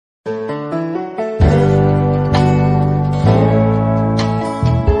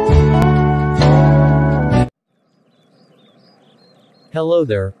Hello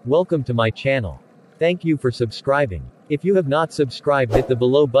there, welcome to my channel. Thank you for subscribing. If you have not subscribed, hit the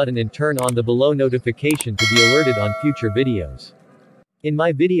below button and turn on the below notification to be alerted on future videos. In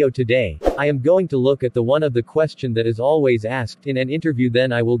my video today, I am going to look at the one of the question that is always asked in an interview,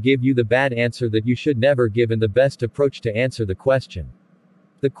 then I will give you the bad answer that you should never give and the best approach to answer the question.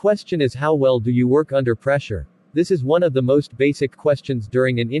 The question is, how well do you work under pressure? This is one of the most basic questions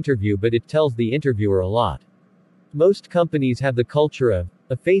during an interview, but it tells the interviewer a lot. Most companies have the culture of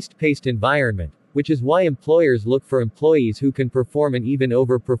a fast-paced environment, which is why employers look for employees who can perform and even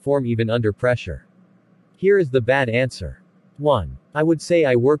overperform even under pressure. Here is the bad answer. 1. I would say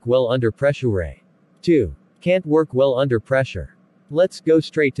I work well under pressure. 2. Can't work well under pressure. Let's go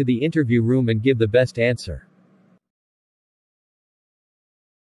straight to the interview room and give the best answer.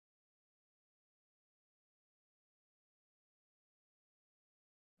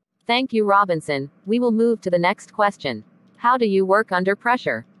 Thank you, Robinson. We will move to the next question. How do you work under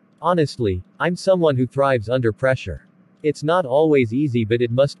pressure? Honestly, I'm someone who thrives under pressure. It's not always easy, but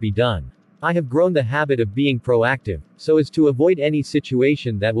it must be done. I have grown the habit of being proactive, so as to avoid any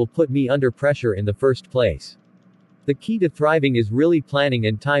situation that will put me under pressure in the first place. The key to thriving is really planning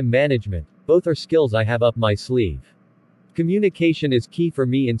and time management. Both are skills I have up my sleeve. Communication is key for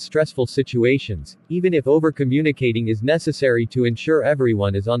me in stressful situations, even if over-communicating is necessary to ensure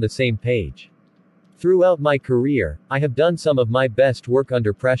everyone is on the same page. Throughout my career, I have done some of my best work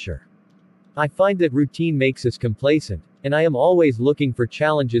under pressure. I find that routine makes us complacent, and I am always looking for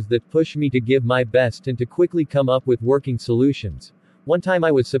challenges that push me to give my best and to quickly come up with working solutions. One time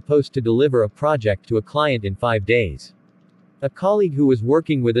I was supposed to deliver a project to a client in 5 days. A colleague who was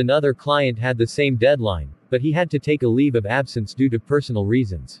working with another client had the same deadline, but he had to take a leave of absence due to personal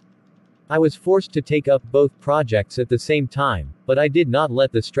reasons. I was forced to take up both projects at the same time, but I did not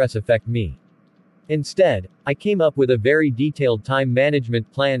let the stress affect me. Instead, I came up with a very detailed time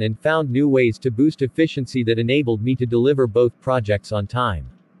management plan and found new ways to boost efficiency that enabled me to deliver both projects on time.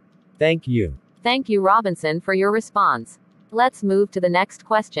 Thank you. Thank you, Robinson, for your response. Let's move to the next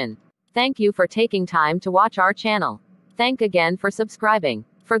question. Thank you for taking time to watch our channel. Thank again for subscribing.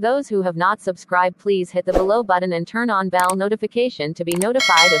 For those who have not subscribed, please hit the below button and turn on bell notification to be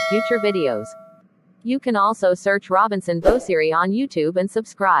notified of future videos. You can also search Robinson Bossiri on YouTube and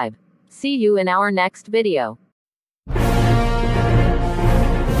subscribe. See you in our next video.